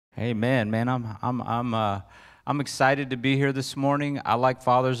Amen, man. I'm excited to be here this morning. I like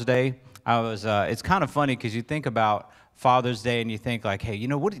Father's Day. It's kind of funny because you think about Father's Day and you think like, hey,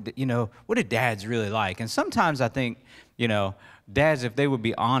 what did dads really like? And sometimes I think, dads, if they would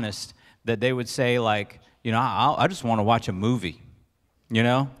be honest, that they would say like, I just want to watch a movie.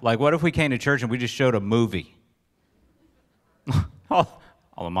 Like what if we came to church and we just showed a movie? All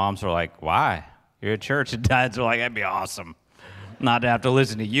the moms are like, why? You're at church, and dads are like, that'd be awesome. Not to have to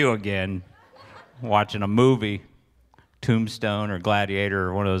listen to you again, watching a movie, Tombstone or Gladiator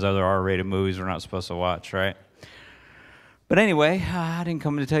or one of those other R-rated movies we're not supposed to watch, right? But anyway, I didn't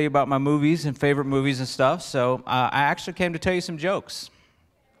come to tell you about my movies and favorite movies and stuff, so I actually came to tell you some jokes.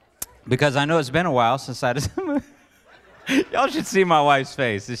 Because I know it's been a while since I y'all should see my wife's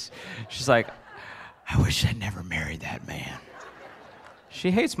face. She's like, I wish I'd never married that man. She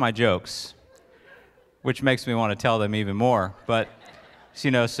hates my jokes, which makes me want to tell them even more. But,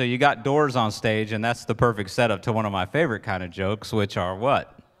 so you got doors on stage, and that's the perfect setup to one of my favorite kind of jokes, which are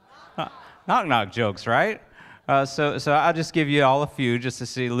what? Knock-knock jokes, right? So I'll just give you all a few just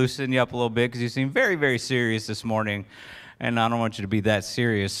to loosen you up a little bit, because you seem very, very serious this morning, and I don't want you to be that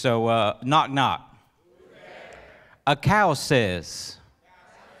serious. So, knock-knock. A cow says,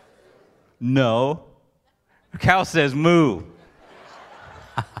 no. A cow says, moo.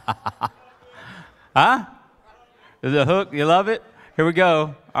 Huh? Is it a hook? You love it? Here we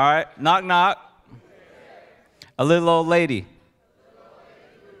go. All right. Knock, knock. A little old lady.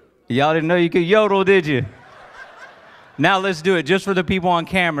 Y'all didn't know you could yodel, did you? Now let's do it just for the people on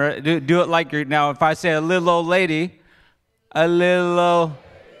camera. Do it like you're... Now, if I say a little old lady, a little old...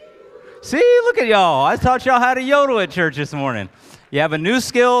 See, look at y'all. I taught y'all how to yodel at church this morning. You have a new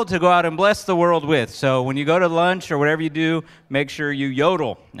skill to go out and bless the world with. So when you go to lunch or whatever you do, make sure you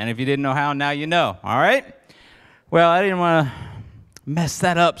yodel. And if you didn't know how, now you know. All right? Well, I didn't want to mess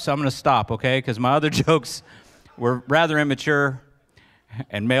that up, so I'm going to stop, okay? Because my other jokes were rather immature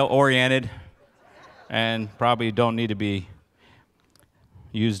and male-oriented and probably don't need to be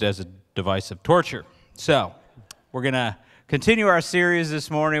used as a device of torture. So we're going to continue our series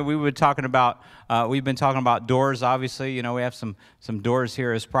this morning. We've been talking about doors, obviously. We have some doors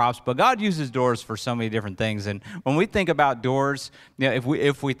here as props, but God uses doors for so many different things. And when we think about doors,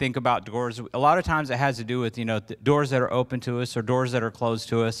 if we think about doors, a lot of times it has to do with, doors that are open to us or doors that are closed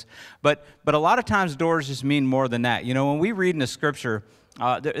to us. But a lot of times doors just mean more than that. When we read in the scripture,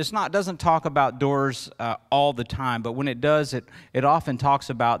 doesn't talk about doors all the time, but when it does, it often talks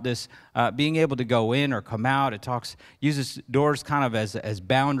about this being able to go in or come out. It uses doors kind of as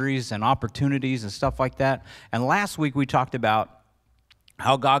boundaries and opportunities and stuff like that. And last week we talked about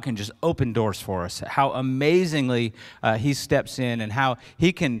how God can just open doors for us, how amazingly He steps in, and how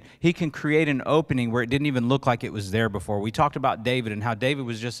He can create an opening where it didn't even look like it was there before. We talked about David and how David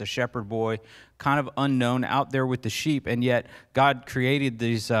was just a shepherd boy, kind of unknown out there with the sheep, and yet God created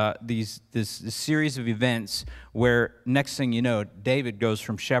this series of events where next thing you know, David goes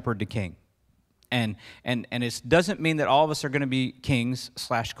from shepherd to king. And it doesn't mean that all of us are going to be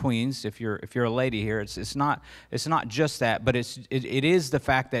kings/queens. If you're a lady here, it's not just that, but it is the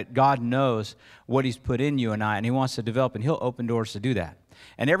fact that God knows what He's put in you and I, and He wants to develop, and He'll open doors to do that.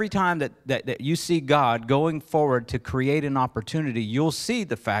 And every time that you see God going forward to create an opportunity, you'll see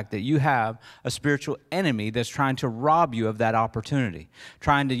the fact that you have a spiritual enemy that's trying to rob you of that opportunity,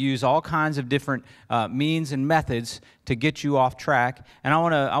 trying to use all kinds of different means and methods to get you off track. And I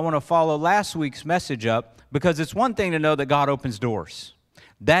want to follow last week's message up, because it's one thing to know that God opens doors.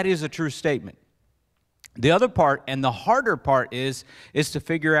 That is a true statement. The other part, and the harder part, is to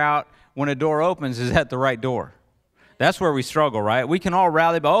figure out when a door opens, is that the right door? That's where we struggle, right? We can all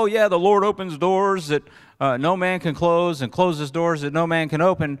rally, but oh yeah, the Lord opens doors that no man can close, and closes doors that no man can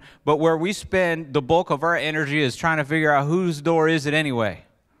open. But where we spend the bulk of our energy is trying to figure out whose door is it anyway?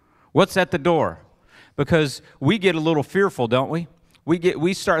 What's at the door? Because we get a little fearful, don't we?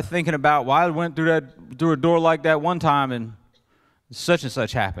 We start thinking about, well, I went through a door like that one time and such and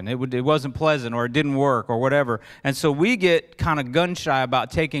such happened. It wasn't pleasant, or it didn't work, or whatever. And so we get kind of gun shy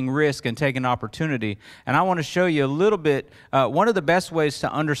about taking risk and taking opportunity. And I want to show you a little bit, one of the best ways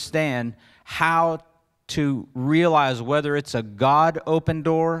to understand how to realize whether it's a God-opened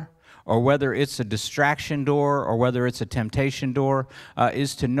door or whether it's a distraction door or whether it's a temptation door,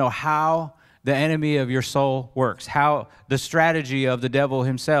 is to know how the enemy of your soul works, how the strategy of the devil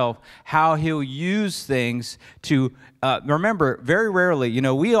himself, how he'll use things to remember, very rarely,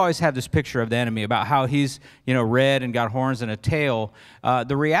 we always have this picture of the enemy about how he's, red and got horns and a tail.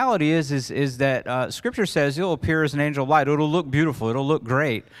 The reality is that Scripture says he'll appear as an angel of light. It'll look beautiful. It'll look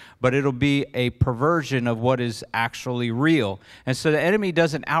great, but it'll be a perversion of what is actually real. And so the enemy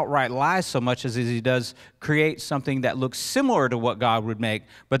doesn't outright lie so much as he does create something that looks similar to what God would make,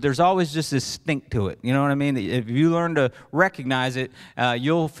 but there's always just this stink to it. You know what I mean? If you learn to recognize it,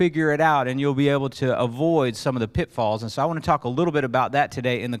 you'll figure it out and you'll be able to avoid some of the pitfalls. And so I want to talk a little bit about that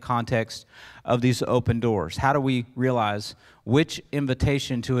today in the context of these open doors. How do we realize which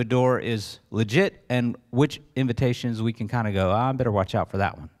invitation to a door is legit and which invitations we can kind of go, I better watch out for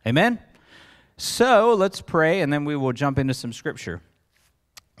that one. Amen? So let's pray, and then we will jump into some scripture.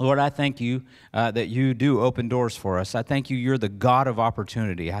 Lord, I thank you that you do open doors for us. I thank you you're the God of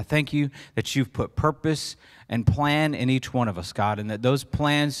opportunity. I thank you that you've put purpose and plan in each one of us, God, and that those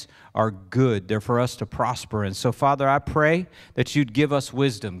plans are good. They're for us to prosper. And so, Father, I pray that you'd give us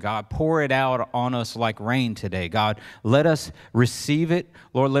wisdom. God, pour it out on us like rain today. God, let us receive it.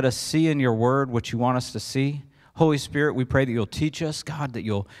 Lord, let us see in your word what you want us to see. Holy Spirit, we pray that you'll teach us, God, that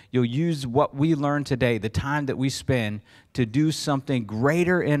you'll use what we learn today, the time that we spend, to do something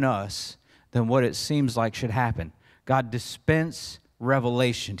greater in us than what it seems like should happen. God, dispense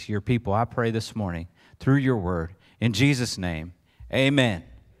revelation to your people, I pray this morning, through your word. In Jesus' name, amen.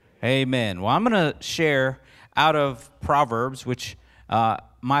 Amen. Well, I'm going to share out of Proverbs, which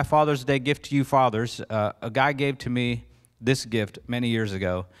my Father's Day gift to you fathers, a guy gave to me this gift many years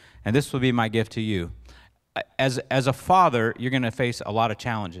ago, and this will be my gift to you. As a father, you're going to face a lot of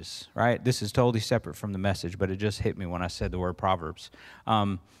challenges, right? This is totally separate from the message, but it just hit me when I said the word Proverbs.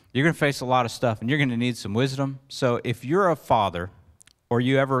 You're going to face a lot of stuff, and you're going to need some wisdom. So if you're a father, or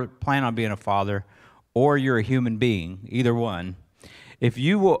you ever plan on being a father, or you're a human being, either one, if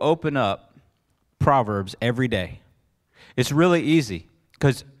you will open up Proverbs every day, it's really easy,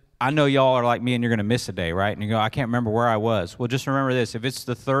 because I know y'all are like me, and you're going to miss a day, right? And you go, I can't remember where I was. Well, just remember this. If it's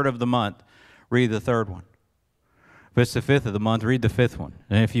the 3rd of the month, read the 3rd one. If it's the 5th of the month, read the 5th one.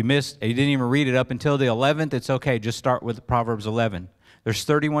 And if you missed, you didn't even read it up until the 11th, it's okay. Just start with Proverbs 11. There's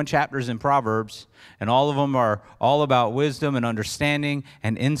 31 chapters in Proverbs, and all of them are all about wisdom and understanding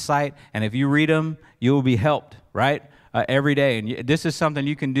and insight. And if you read them, you will be helped, right? Every day. And this is something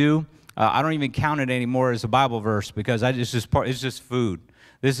you can do. I don't even count it anymore as a Bible verse because it's just food.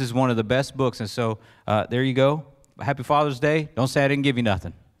 This is one of the best books. And so there you go. Happy Father's Day. Don't say I didn't give you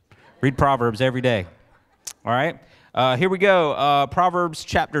nothing. Read Proverbs every day. All right? Here we go. Proverbs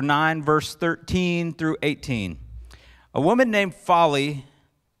chapter 9, verse 13 through 18. A woman named Folly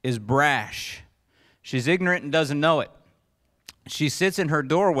is brash. She's ignorant and doesn't know it. She sits in her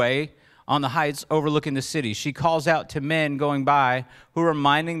doorway on the heights overlooking the city. She calls out to men going by who are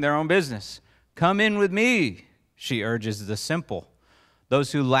minding their own business. Come in with me, she urges the simple,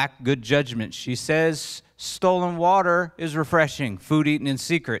 those who lack good judgment. She says, stolen water is refreshing. Food eaten in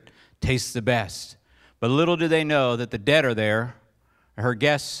secret tastes the best. But little do they know that the dead are there. Her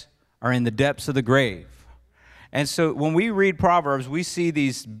guests are in the depths of the grave. And so when we read Proverbs, we see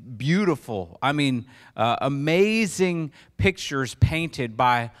these beautiful, amazing pictures painted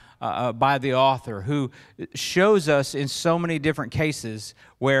by the author, who shows us in so many different cases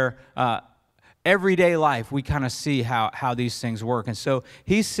where everyday life we kind of see how these things work. And so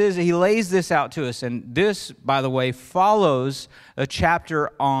he says, he lays this out to us. And this, by the way, follows a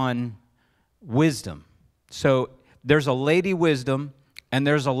chapter on wisdom. So there's a lady wisdom and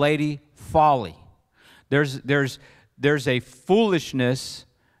there's a lady folly. There's a foolishness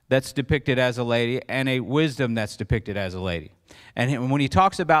that's depicted as a lady and a wisdom that's depicted as a lady. And when he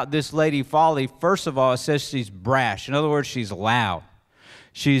talks about this lady folly, first of all, it says she's brash. In other words, she's loud.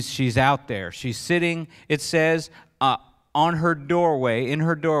 She's out there. She's sitting, it says, on her doorway,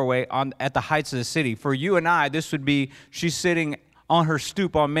 at the heights of the city. For you and I, this would be, she's sitting on her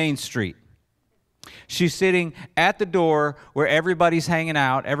stoop on Main Street. She's sitting at the door where everybody's hanging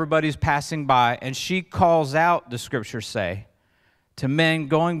out, everybody's passing by, and she calls out, the scriptures say, to men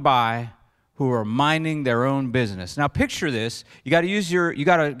going by who are minding their own business. Now picture this. You got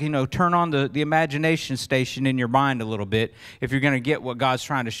to turn on the imagination station in your mind a little bit if you're going to get what God's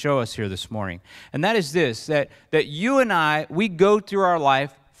trying to show us here this morning. And that is this, that you and I, we go through our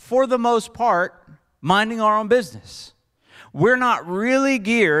life, for the most part, minding our own business. We're not really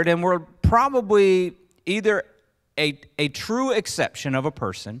geared, and we're probably either a true exception of a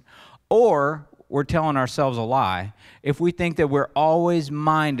person, or we're telling ourselves a lie if we think that we're always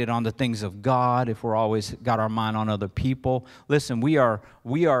minded on the things of God, if we're always got our mind on other people. Listen, we are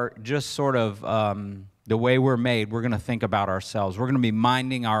just sort of the way we're made, we're going to think about ourselves. We're going to be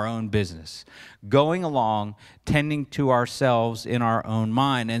minding our own business, going along, tending to ourselves in our own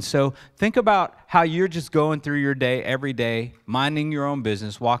mind. And so think about how you're just going through your day every day, minding your own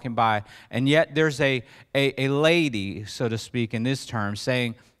business, walking by, and yet there's a lady, so to speak, in this term,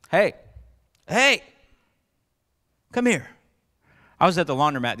 saying, hey, come here. I was at the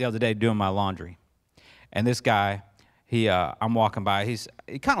laundromat the other day doing my laundry, and this guy, I'm walking by,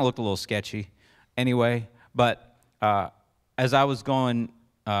 he kind of looked a little sketchy anyway, but as I was going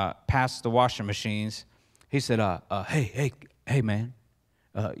past the washing machines, he said, hey, man,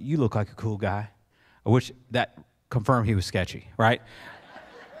 you look like a cool guy, which that confirmed he was sketchy, right?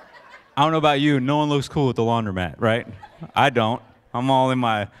 I don't know about you, no one looks cool at the laundromat, right? I don't. I'm all in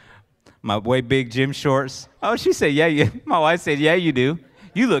my way big gym shorts. Oh, she said, yeah, my wife said, yeah, you do.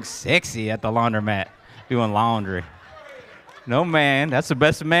 You look sexy at the laundromat doing laundry. No, man, that's the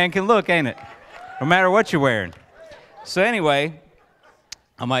best a man can look, ain't it? No matter what you're wearing. So anyway,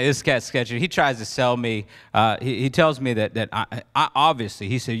 I'm like, this cat's sketchy. He tries to sell me. He tells me that I obviously,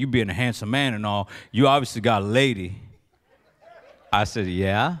 he said, you being a handsome man and all, you obviously got a lady. I said,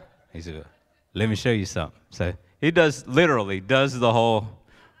 yeah. He said, let me show you something. So he literally does the whole,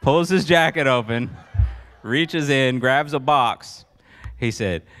 pulls his jacket open, reaches in, grabs a box. He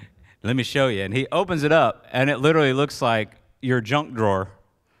said, let me show you. And he opens it up, and it literally looks like your junk drawer.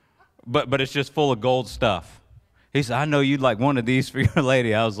 But it's just full of gold stuff. He said, I know you'd like one of these for your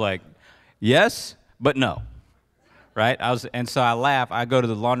lady. I was like, yes, but no, right? And so I laugh. I go to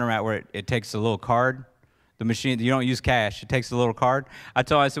the laundromat where it takes a little card. The machine, you don't use cash. It takes a little card. I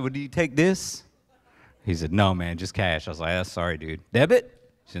told him, I said, well, do you take this? He said, no, man, just cash. I was like, oh, sorry, dude. Debit?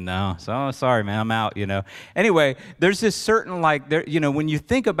 He said, no. So, oh, sorry, man, I'm out, Anyway, there's this certain, when you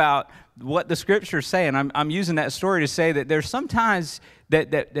think about what the Scripture's saying, I'm using that story to say that there's sometimes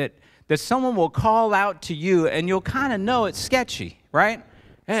that someone will call out to you and you'll kind of know it's sketchy, right?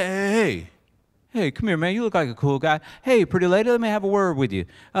 Hey, come here, man. You look like a cool guy. Hey, pretty lady, let me have a word with you.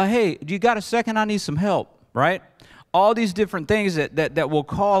 Hey, do you got a second? I need some help, right? All these different things that will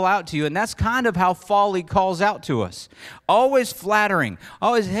call out to you, and that's kind of how folly calls out to us. Always flattering.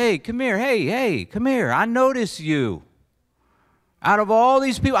 Always, hey, come here. Hey, come here. I notice you. Out of all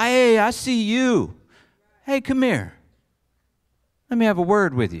these people, hey, I see you. Hey, come here. Let me have a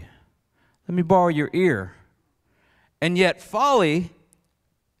word with you. Let me borrow your ear. And yet folly,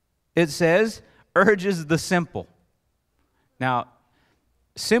 it says, urges the simple. Now,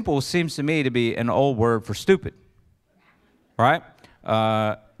 simple seems to me to be an old word for stupid, right?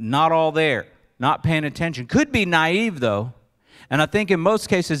 Not all there, not paying attention. Could be naive, though. And I think in most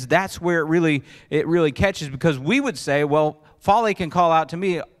cases, that's where it really catches, because we would say, well, folly can call out to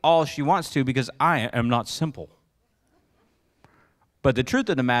me all she wants to because I am not simple. But the truth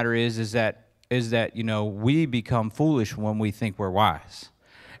of the matter is that we become foolish when we think we're wise.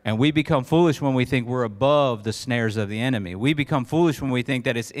 And we become foolish when we think we're above the snares of the enemy. We become foolish when we think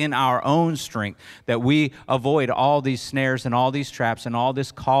that it's in our own strength that we avoid all these snares and all these traps and all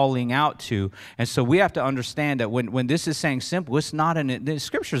this calling out to. And so we have to understand that when this is saying simple, the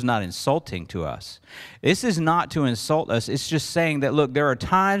Scripture is not insulting to us. This is not to insult us. It's just saying that, look, there are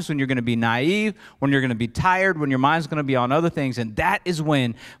times when you're going to be naive, when you're going to be tired, when your mind's going to be on other things, and that is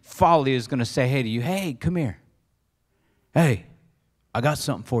when folly is going to say, hey to you, hey, come here. Hey, I got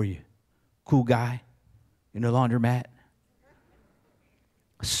something for you, cool guy in the laundromat.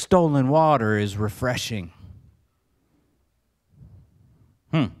 Stolen water is refreshing.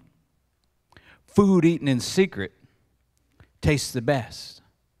 Food eaten in secret tastes the best.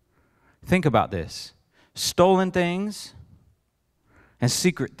 Think about this. Stolen things and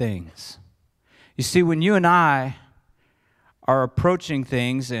secret things. You see, when you and I are approaching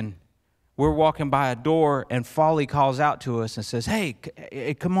things and we're walking by a door and folly calls out to us and says, hey,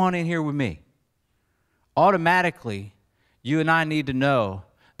 come on in here with me. Automatically, you and I need to know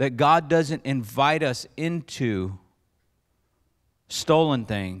that God doesn't invite us into stolen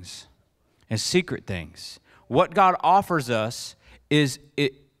things and secret things. What God offers us is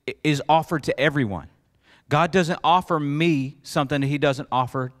offered to everyone. God doesn't offer me something that He doesn't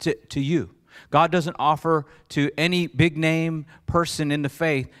offer to you. God doesn't offer to any big name person in the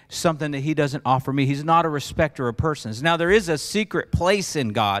faith something that He doesn't offer me. He's not a respecter of persons. Now, there is a secret place in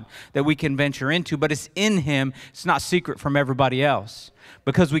God that we can venture into, but it's in Him. It's not secret from everybody else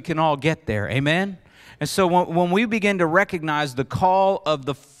because we can all get there. Amen? And so when we begin to recognize the call of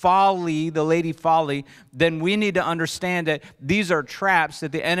the folly, the lady folly, then we need to understand that these are traps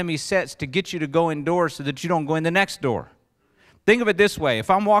that the enemy sets to get you to go indoors so that you don't go in the next door. Think of it this way. If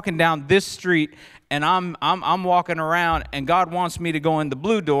I'm walking down this street and I'm walking around and God wants me to go in the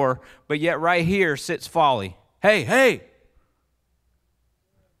blue door, but yet right here sits folly. Hey,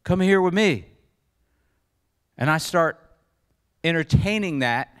 come here with me. And I start entertaining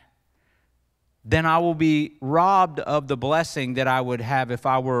that, then I will be robbed of the blessing that I would have if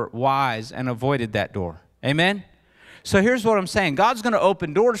I were wise and avoided that door. Amen? So here's what I'm saying. God's going to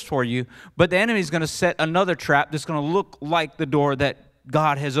open doors for you, but the enemy's going to set another trap that's going to look like the door that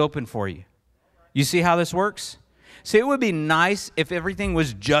God has opened for you. You see how this works? See, it would be nice if everything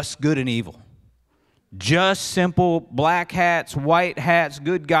was just good and evil. Just simple black hats, white hats,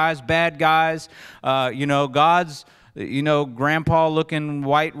 good guys, bad guys. God's, grandpa looking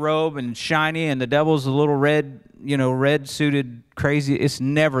white robe and shiny, and the devil's a little red suited crazy. It's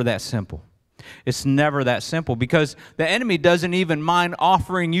never that simple. It's never that simple, because the enemy doesn't even mind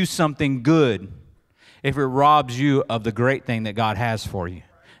offering you something good if it robs you of the great thing that God has for you.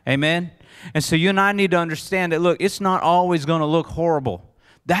 Amen? And so you and I need to understand that, look, it's not always going to look horrible.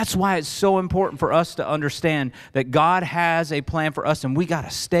 That's why it's so important for us to understand that God has a plan for us, and we got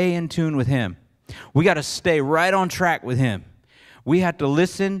to stay in tune with Him. We got to stay right on track with Him. We have to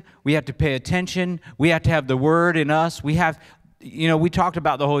listen. We have to pay attention. We have to have the Word in us. We talked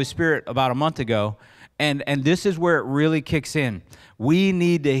about the Holy Spirit about a month ago, and this is where it really kicks in. We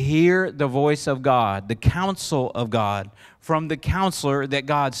need to hear the voice of God, the counsel of God, from the counselor that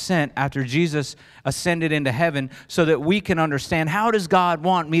God sent after Jesus ascended into heaven, so that we can understand, how does God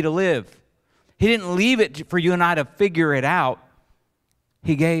want me to live? He didn't leave it for you and I to figure it out.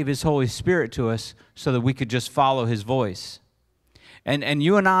 He gave His Holy Spirit to us so that we could just follow His voice. And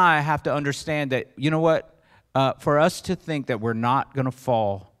you and I have to understand that, you know what? For us to think that we're not going to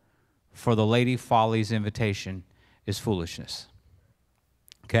fall for the Lady Folly's invitation is foolishness.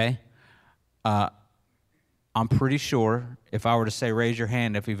 Okay? I'm pretty sure if I were to say, raise your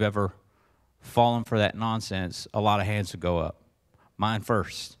hand if you've ever fallen for that nonsense, a lot of hands would go up. Mine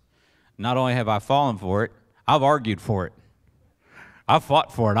first. Not only have I fallen for it, I've argued for it. I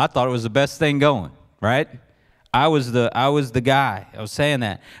fought for it. I thought it was the best thing going, right? I was the guy. I was saying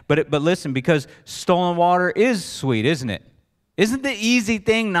that. But listen, because stolen water is sweet, isn't it? Isn't the easy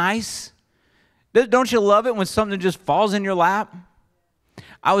thing nice? Don't you love it when something just falls in your lap?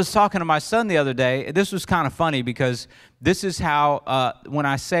 I was talking to my son the other day. This was kind of funny, because this is how, when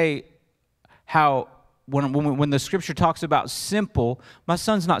I say how, when the scripture talks about simple, my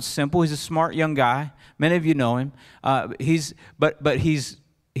son's not simple. He's a smart young guy. Many of you know him. He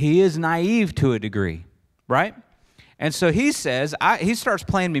is naive to a degree, right? And so he says, he starts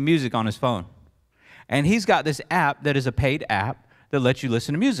playing me music on his phone. And he's got this app that is a paid app that lets you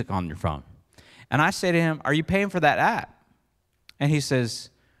listen to music on your phone. And I say to him, are you paying for that app? And he says,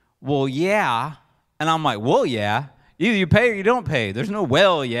 well, yeah. And I'm like, well, yeah. Either you pay or you don't pay. There's no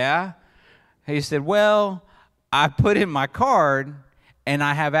well, yeah. He said, well, I put in my card and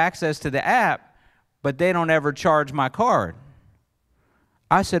I have access to the app, but they don't ever charge my card.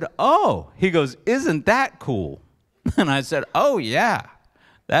 I said, oh. He goes, isn't that cool? And I said, oh, yeah,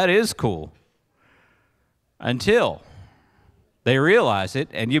 that is cool. Until they realize it,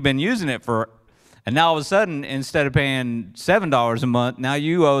 and you've been using it and now all of a sudden, instead of paying $7 a month, now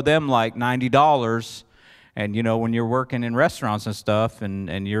you owe them like $90. And, when you're working in restaurants and stuff,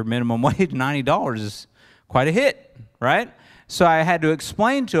 and your minimum wage, $90 is quite a hit, right? So I had to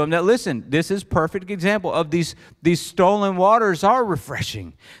explain to him that, listen, this is a perfect example of these stolen waters are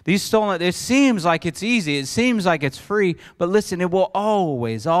refreshing. It seems like it's easy. It seems like it's free. But listen, it will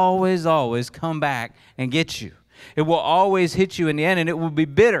always, always, always come back and get you. It will always hit you in the end, and it will be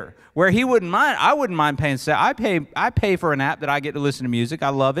bitter. Where he wouldn't mind, I wouldn't mind paying. I pay for an app that I get to listen to music. I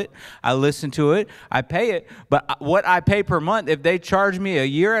love it. I listen to it. I pay it. But what I pay per month, if they charge me a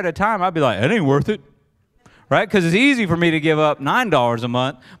year at a time, I'd be like, it ain't worth it, right? Because it's easy for me to give up $9 a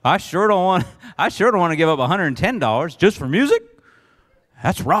month. I sure don't want to give up $110 just for music.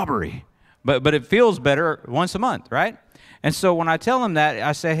 That's robbery. But it feels better once a month, right? And so when I tell him that,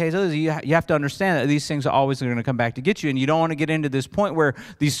 I say, hey, you have to understand that these things are always going to come back to get you, and you don't want to get into this point where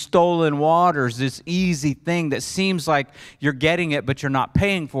these stolen waters, this easy thing that seems like you're getting it, but you're not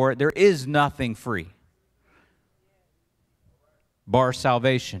paying for it. There is nothing free, bar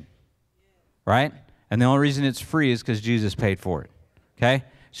salvation, right? And the only reason it's free is because Jesus paid for it, okay?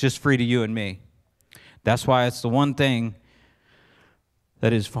 It's just free to you and me. That's why it's the one thing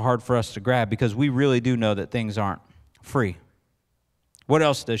that is hard for us to grab, because we really do know that things aren't free. What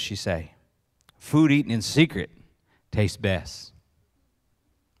else does she say? Food eaten in secret tastes best.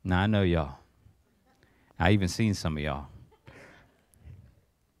 Now, I know y'all. I even seen some of y'all.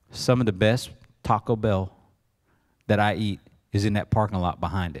 Some of the best Taco Bell that I eat is in that parking lot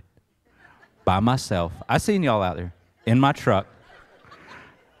behind it. By myself. I seen y'all out there in my truck,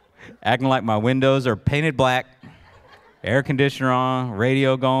 acting like my windows are painted black, air conditioner on,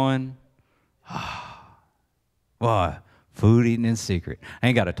 radio going. Boy, food eating in secret. I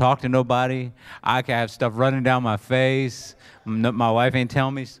ain't got to talk to nobody. I can have stuff running down my face. My wife ain't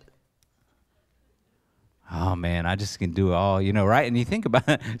telling me. Oh, man, I just can do it all, you know, right? And you think about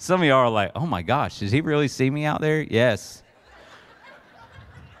it, some of y'all are like, oh, my gosh, does he really see me out there? Yes.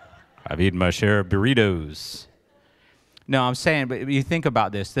 I've eaten my share of burritos. No, I'm saying, but you think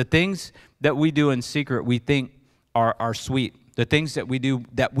about this. The things that we do in secret we think are sweet. The things that we do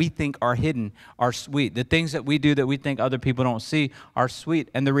that we think are hidden are sweet. The things that we do that we think other people don't see are sweet.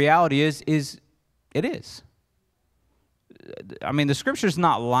 And the reality is it is. I mean, the Scripture's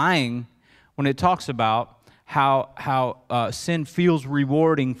not lying when it talks about how sin feels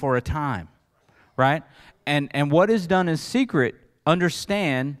rewarding for a time, right? And what is done in secret,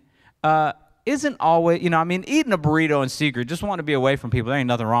 understand, isn't always, you know, I mean, eating a burrito in secret, just want to be away from people, there ain't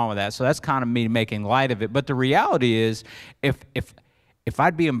nothing wrong with that. So that's kind of me making light of it. But the reality is, if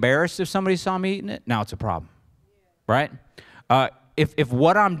I'd be embarrassed if somebody saw me eating it, now it's a problem, right? If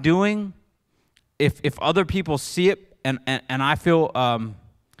what I'm doing, if other people see it, and I feel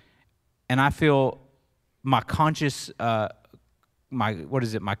my conscious,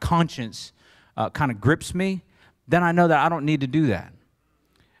 my conscience kind of grips me, then I know that I don't need to do that.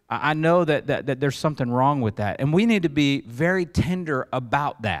 I know that there's something wrong with that. And we need to be very tender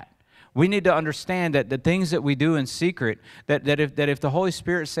about that. We need to understand that the things that we do in secret, that if the Holy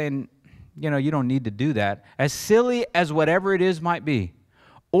Spirit's saying, you know, you don't need to do that, as silly as whatever it is might be,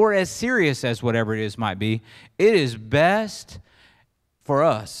 or as serious as whatever it is might be, it is best for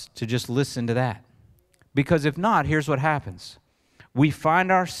us to just listen to that. Because if not, here's what happens. We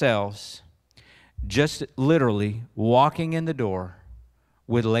find ourselves just literally walking in the door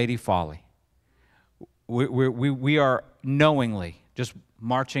with Lady Folly. We are knowingly just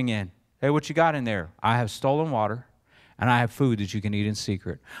marching in. Hey, what you got in there? I have stolen water, and I have food that you can eat in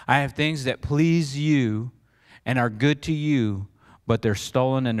secret. I have things that please you and are good to you, but they're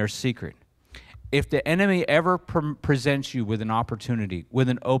stolen and they're secret. If the enemy ever presents you with an opportunity, with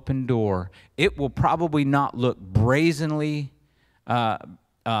an open door, it will probably not look brazenly,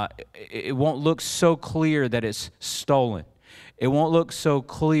 it won't look so clear that it's stolen. It won't look so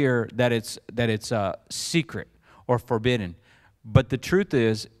clear that it's secret or forbidden. But the truth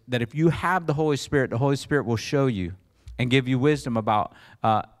is that if you have the Holy Spirit will show you and give you wisdom about,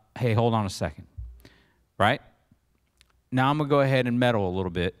 hey, hold on a second, right? Now I'm going to go ahead and meddle a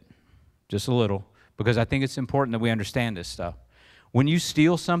little bit, just a little, because I think it's important that we understand this stuff. When you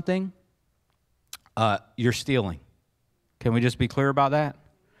steal something, you're stealing. Can we just be clear about that?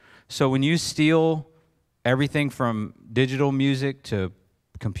 So when you steal everything from digital music to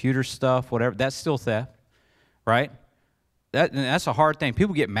computer stuff, whatever, that's still theft, right? That's a hard thing.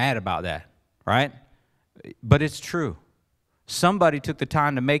 People get mad about that, right? But it's true. Somebody took the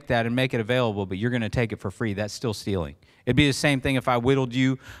time to make that and make it available, but you're going to take it for free. That's still stealing. It'd be the same thing if I whittled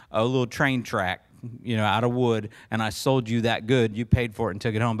you a little train track, you know, out of wood, and I sold you that good. You paid for it and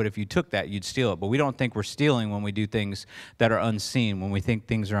took it home. But if you took that, you'd steal it. But we don't think we're stealing when we do things that are unseen, when we think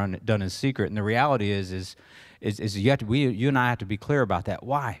things are done in secret. And the reality is you and I have to be clear about that.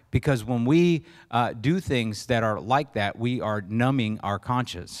 Why? Because when we do things that are like that, we are numbing our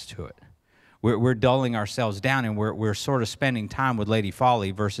conscience to it. We're dulling ourselves down, and we're sort of spending time with Lady Folly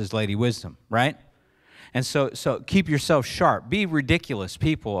versus Lady Wisdom, right? And so keep yourself sharp. Be ridiculous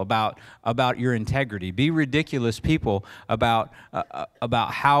people about your integrity. Be ridiculous people about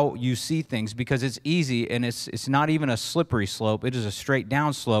how you see things, because it's easy, and it's not even a slippery slope. It is a straight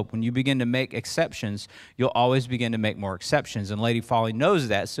down slope. When you begin to make exceptions, you'll always begin to make more exceptions. And Lady Folly knows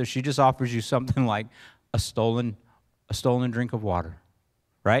that, so she just offers you something like a stolen drink of water,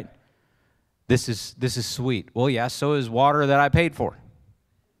 right? This is sweet. Well, yeah, so is water that I paid for,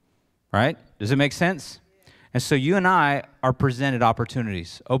 right? Does it make sense? And so you and I are presented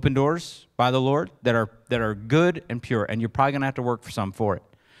opportunities, open doors by the Lord that are good and pure, and you're probably going to have to work for some for it.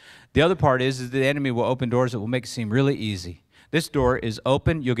 The other part is the enemy will open doors that will make it seem really easy. This door is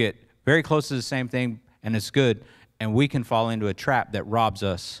open. You'll get very close to the same thing, and it's good, and we can fall into a trap that robs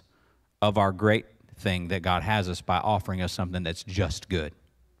us of our great thing that God has us by offering us something that's just good.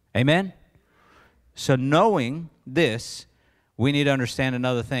 Amen? So knowing this, we need to understand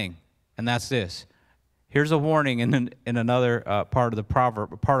another thing, and that's this. Here's a warning in another part of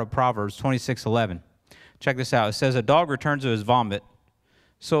Proverbs 26:11. Check this out. It says, "A dog returns to his vomit,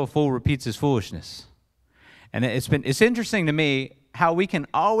 so a fool repeats his foolishness." And it's interesting to me how we can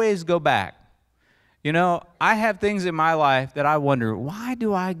always go back You know, I have things in my life that I wonder, why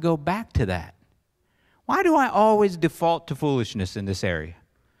do I go back to that? Why do I always default to foolishness in this area?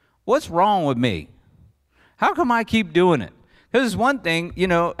 What's wrong with me? How come I keep doing it? Because it's one thing, you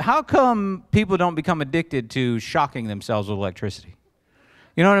know, how come people don't become addicted to shocking themselves with electricity?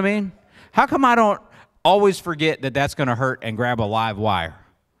 You know what I mean? How come I don't always forget that that's going to hurt and grab a live wire?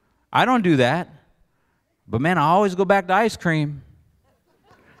 I don't do that. But man, I always go back to ice cream.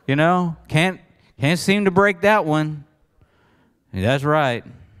 You know, can't seem to break that one. That's right.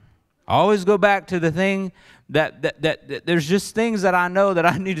 I always go back to the thing that there's just things that I know that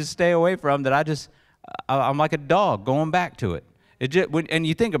I need to stay away from, that I'm like a dog going back to it. And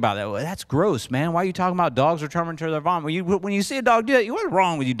you think about that, well, that's gross, man. Why are you talking about dogs returning to their vomit? When you see a dog do that, what's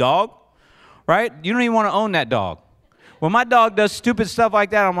wrong with you, dog? Right? You don't even want to own that dog. When my dog does stupid stuff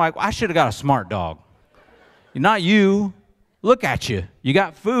like that, I'm like, I should have got a smart dog. Not you. Look at you. You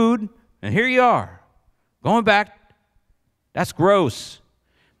got food, and here you are. Going back, that's gross.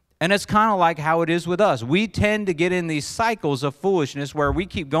 And it's kind of like how it is with us. We tend to get in these cycles of foolishness where we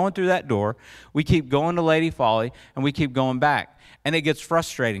keep going through that door, we keep going to Lady Folly, and we keep going back. And it gets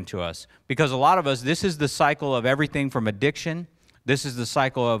frustrating to us because a lot of us, this is the cycle of everything from addiction. This is the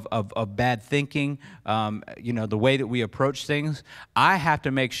cycle of bad thinking, you know, the way that we approach things. I have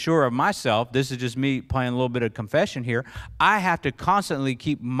to make sure of myself, this is just me playing a little bit of confession here, I have to constantly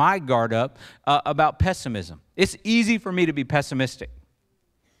keep my guard up about pessimism. It's easy for me to be pessimistic.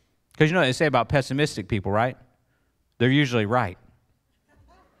 Because you know what they say about pessimistic people, right? They're usually right.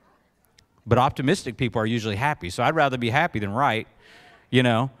 But optimistic people are usually happy. So I'd rather be happy than right, you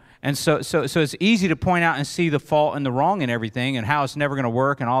know. And so it's easy to point out and see the fault and the wrong in everything and how it's never going to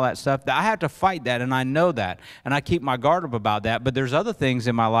work and all that stuff. I have to fight that, and I know that. And I keep my guard up about that. But there's other things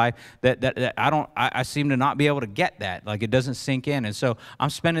in my life that I seem to not be able to get that. Like it doesn't sink in. And so I'm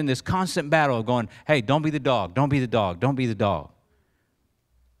spending this constant battle of going, hey, don't be the dog. Don't be the dog. Don't be the dog.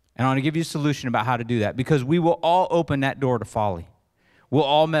 And I want to give you a solution about how to do that, because we will all open that door to folly. We'll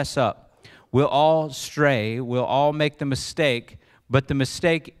all mess up. We'll all stray. We'll all make the mistake, but the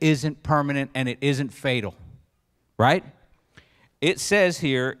mistake isn't permanent and it isn't fatal, right? It says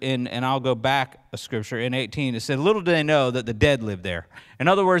here, and I'll go back a scripture, in 18, it said, little do they know that the dead live there. In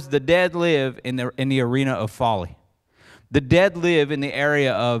other words, the dead live in the arena of folly. The dead live in the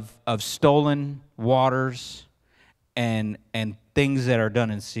area of stolen waters and things that are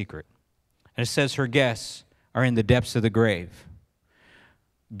done in secret. And it says her guests are in the depths of the grave.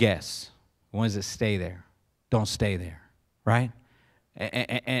 Guests, the ones that stay there, don't stay there, right?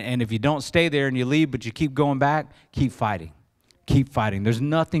 And if you don't stay there and you leave, but you keep going back, keep fighting. Keep fighting. There's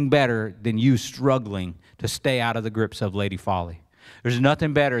nothing better than you struggling to stay out of the grips of Lady Folly. There's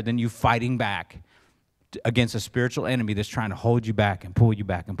nothing better than you fighting back against a spiritual enemy that's trying to hold you back and pull you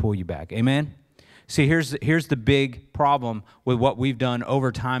back and pull you back. Amen? See, here's the big problem with what we've done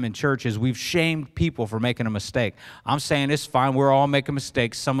over time in church is we've shamed people for making a mistake. I'm saying it's fine. We're all making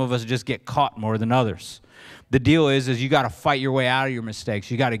mistakes. Some of us just get caught more than others. The deal is you got to fight your way out of your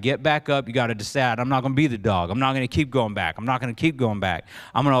mistakes. You got to get back up. You got to decide, I'm not going to be the dog. I'm not going to keep going back. I'm not going to keep going back.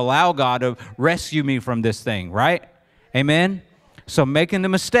 I'm going to allow God to rescue me from this thing, right? Amen? So making the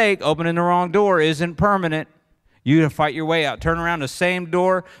mistake, opening the wrong door isn't permanent. You gotta fight your way out. Turn around the same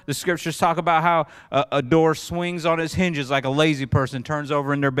door. The scriptures talk about how a door swings on its hinges like a lazy person turns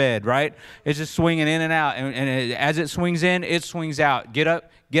over in their bed, right? It's just swinging in and out. And as it swings in, it swings out. Get up,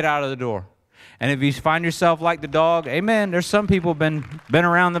 get out of the door. And if you find yourself like the dog, amen, there's some people been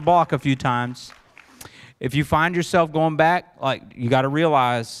around the block a few times. If you find yourself going back, like you got to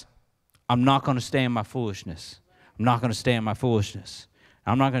realize, I'm not going to stay in my foolishness. I'm not going to stay in my foolishness.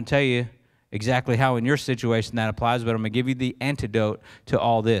 I'm not going to tell you exactly how in your situation that applies, but I'm going to give you the antidote to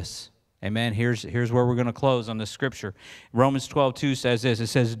all this. Amen. Here's where we're going to close on this scripture. Romans 12:2 says this. It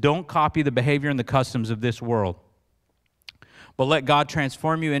says, don't copy the behavior and the customs of this world, but let God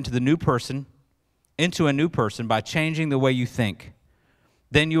transform you into a new person by changing the way you think.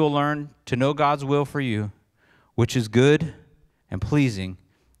 Then you will learn to know God's will for you, which is good and pleasing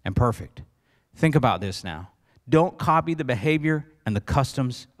and perfect. Think about this now. Don't copy the behavior and the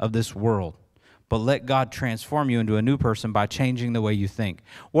customs of this world, but let God transform you into a new person by changing the way you think.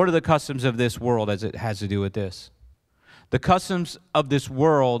 What are the customs of this world as it has to do with this? The customs of this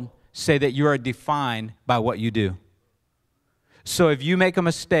world say that you are defined by what you do. So if you make a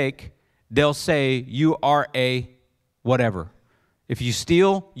mistake, they'll say you are a whatever. If you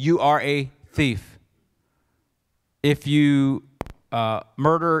steal, you are a thief. If you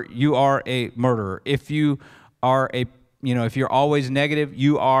murder, you are a murderer. If you are if you're always negative,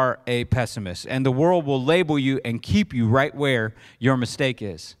 you are a pessimist. And the world will label you and keep you right where your mistake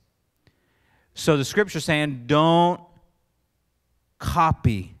is. So the scripture's saying, don't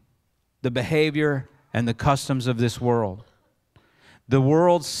copy the behavior and the customs of this world. The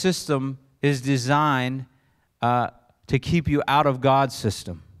world's system is designed to keep you out of God's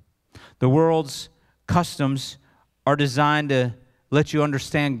system. The world's customs are designed to let you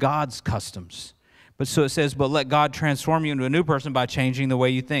understand God's customs. But so it says, but let God transform you into a new person by changing the way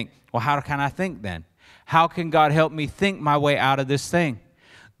you think. Well, how can I think then? How can God help me think my way out of this thing?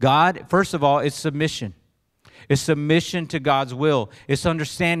 God, first of all, it's submission. It's submission to God's will. It's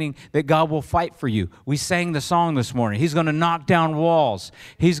understanding that God will fight for you. We sang the song this morning. He's going to knock down walls.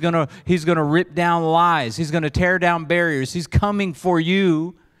 He's going to rip down lies. He's going to tear down barriers. He's coming for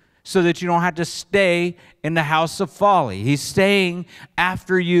you so that you don't have to stay in the house of folly. He's staying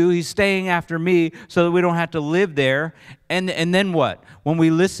after you. He's staying after me so that we don't have to live there. And then what? When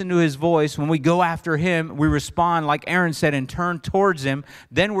we listen to his voice, when we go after him, we respond, like Aaron said, and turn towards him.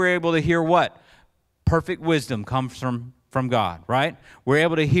 Then we're able to hear what? Perfect wisdom comes from God, right? We're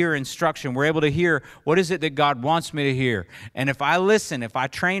able to hear instruction. We're able to hear what is it that God wants me to hear. And if I listen, if I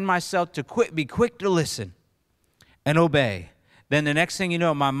train myself to be quick to listen and obey, then the next thing you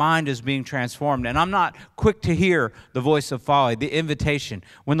know, my mind is being transformed. And I'm not quick to hear the voice of folly, the invitation.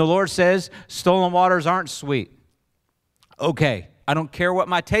 When the Lord says, stolen waters aren't sweet. Okay, I don't care what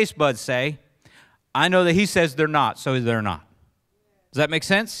my taste buds say. I know that he says they're not, so they're not. Does that make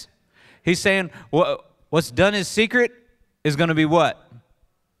sense? He's saying what's done in secret is going to be what?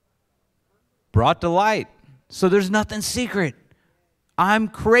 Brought to light. So there's nothing secret. I'm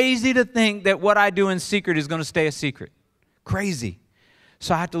crazy to think that what I do in secret is going to stay a secret. Crazy.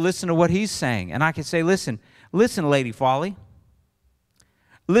 So I have to listen to what he's saying. And I can say, listen, Lady Folly.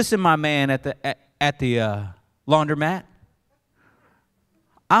 Listen, my man at the laundromat.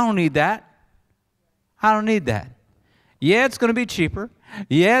 I don't need that. I don't need that. Yeah, it's going to be cheaper.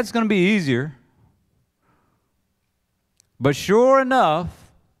 Yeah, it's going to be easier. But sure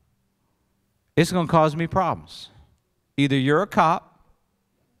enough, it's going to cause me problems. Either you're a cop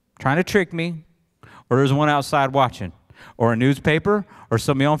trying to trick me, or there's one outside watching, or a newspaper, or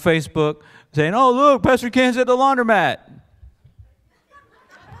somebody on Facebook saying, oh, look, Pastor Ken's at the laundromat.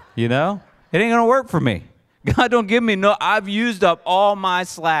 You know? It ain't going to work for me. God don't give me I've used up all my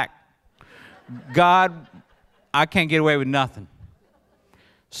slack. God, I can't get away with nothing.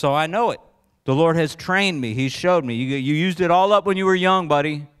 So I know it. The Lord has trained me. He showed me. You used it all up when you were young,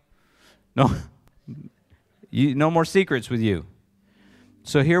 buddy. No, no more secrets with you.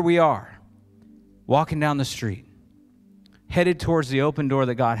 So here we are, walking down the street, headed towards the open door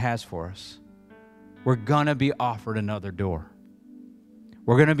that God has for us. We're going to be offered another door.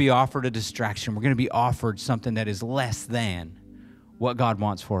 We're going to be offered a distraction. We're going to be offered something that is less than what God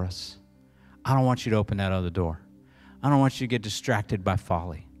wants for us. I don't want you to open that other door. I don't want you to get distracted by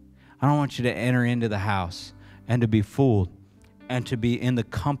folly. I don't want you to enter into the house and to be fooled and to be in the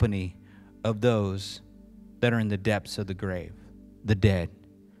company of those that are in the depths of the grave, the dead.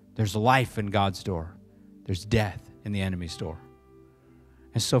 There's life in God's door. There's death in the enemy's door.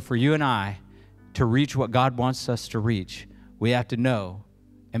 And so for you and I to reach what God wants us to reach, we have to know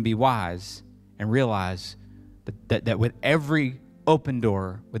and be wise and realize that with every open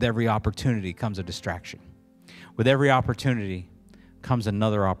door, with every opportunity comes a distraction. With every opportunity comes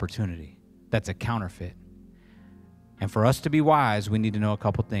another opportunity that's a counterfeit. And for us to be wise, we need to know a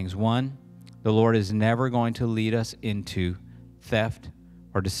couple things. One, the Lord is never going to lead us into theft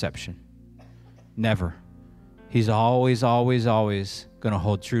or deception. Never. He's always, always, always going to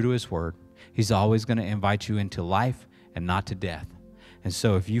hold true to his word. He's always going to invite you into life and not to death. And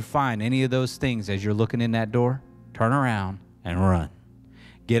so if you find any of those things as you're looking in that door, turn around and run.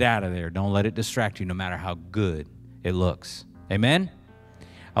 Get out of there. Don't let it distract you no matter how good it looks. Amen?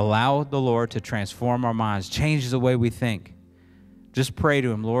 Allow the Lord to transform our minds, change the way we think. Just pray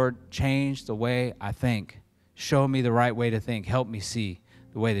to him, Lord, change the way I think. Show me the right way to think. Help me see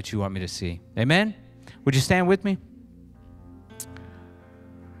the way that you want me to see. Amen? Would you stand with me?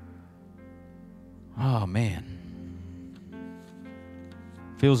 Oh, man.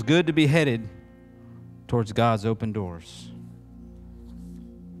 Feels good to be headed towards God's open doors.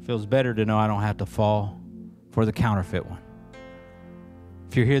 Feels better to know I don't have to fall for the counterfeit one.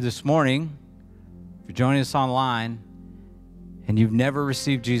 If you're here this morning, if you're joining us online, and you've never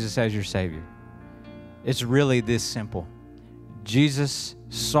received Jesus as your Savior, it's really this simple. Jesus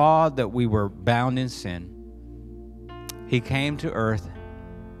saw that we were bound in sin. He came to earth,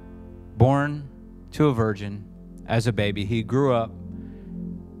 born to a virgin as a baby. He grew up,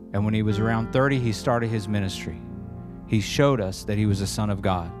 and when he was around 30, he started his ministry. He showed us that he was the Son of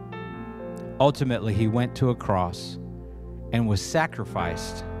God. Ultimately, he went to a cross and was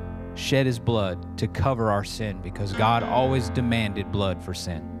sacrificed shed his blood to cover our sin, because God always demanded blood for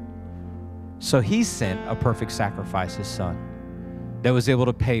sin. So he sent a perfect sacrifice, his son, that was able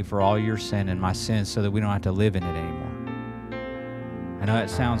to pay for all your sin and my sin so that we don't have to live in it anymore. I know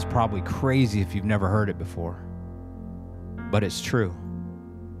that sounds probably crazy if you've never heard it before, but it's true.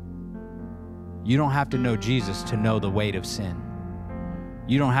 You don't have to know Jesus to know the weight of sin.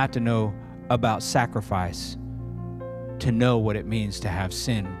 You don't have to know about sacrifice to know what it means to have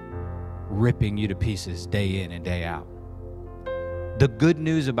sin ripping you to pieces day in and day out. The good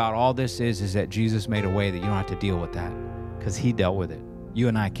news about all this is that Jesus made a way that you don't have to deal with that, because he dealt with it. You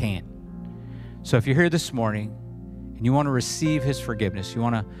and I can't. So if you're here this morning and you want to receive his forgiveness, you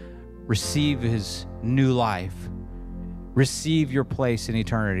want to receive his new life, receive your place in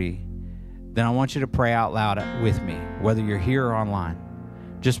eternity, then I want you to pray out loud with me, whether you're here or online.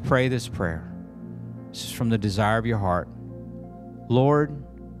 Just pray this prayer. This is from the desire of your heart. Lord,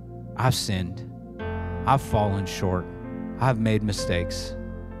 I've sinned. I've fallen short. I've made mistakes.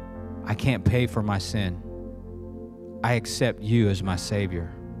 I can't pay for my sin. I accept you as my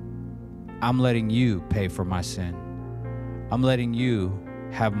Savior. I'm letting you pay for my sin. I'm letting you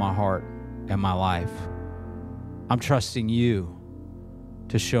have my heart and my life. I'm trusting you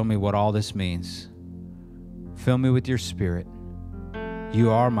to show me what all this means. Fill me with your Spirit. You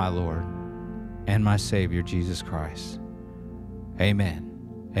are my Lord and my Savior, Jesus Christ.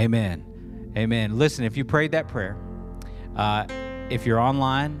 Amen. Amen. Amen. Listen, if you prayed that prayer, if you're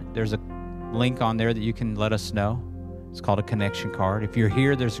online, there's a link on there that you can let us know. It's called a connection card. If you're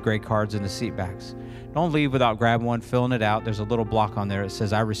here, there's great cards in the seat backs. Don't leave without grabbing one, filling it out. There's a little block on there that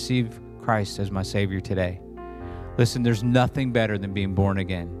says, I receive Christ as my Savior today. Listen, there's nothing better than being born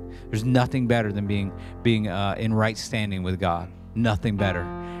again. There's nothing better than being in right standing with God. Nothing better.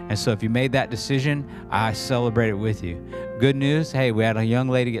 And so if you made that decision, I celebrate it with you. Good news, hey, we had a young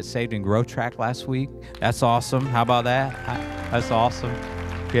lady get saved in Growth Track last week. That's awesome. How about that? That's awesome,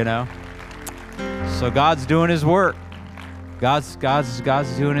 you know. So God's doing his work. God's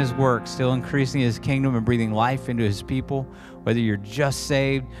doing his work, still increasing his kingdom and breathing life into his people. Whether you're just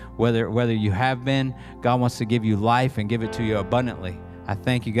saved, whether you have been, God wants to give you life and give it to you abundantly. I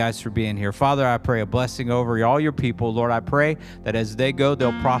thank you guys for being here. Father, I pray a blessing over all your people. Lord, I pray that as they go,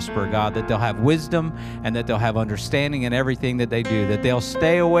 they'll prosper, God, that they'll have wisdom and that they'll have understanding in everything that they do, that they'll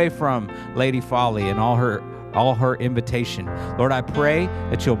stay away from Lady Folly and all her invitation. Lord, I pray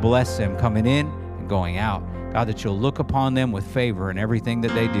that you'll bless them coming in and going out. God, that you'll look upon them with favor in everything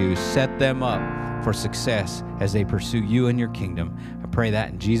that they do. Set them up for success as they pursue you and your kingdom. I pray that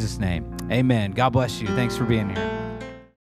in Jesus' name. Amen. God bless you. Thanks for being here.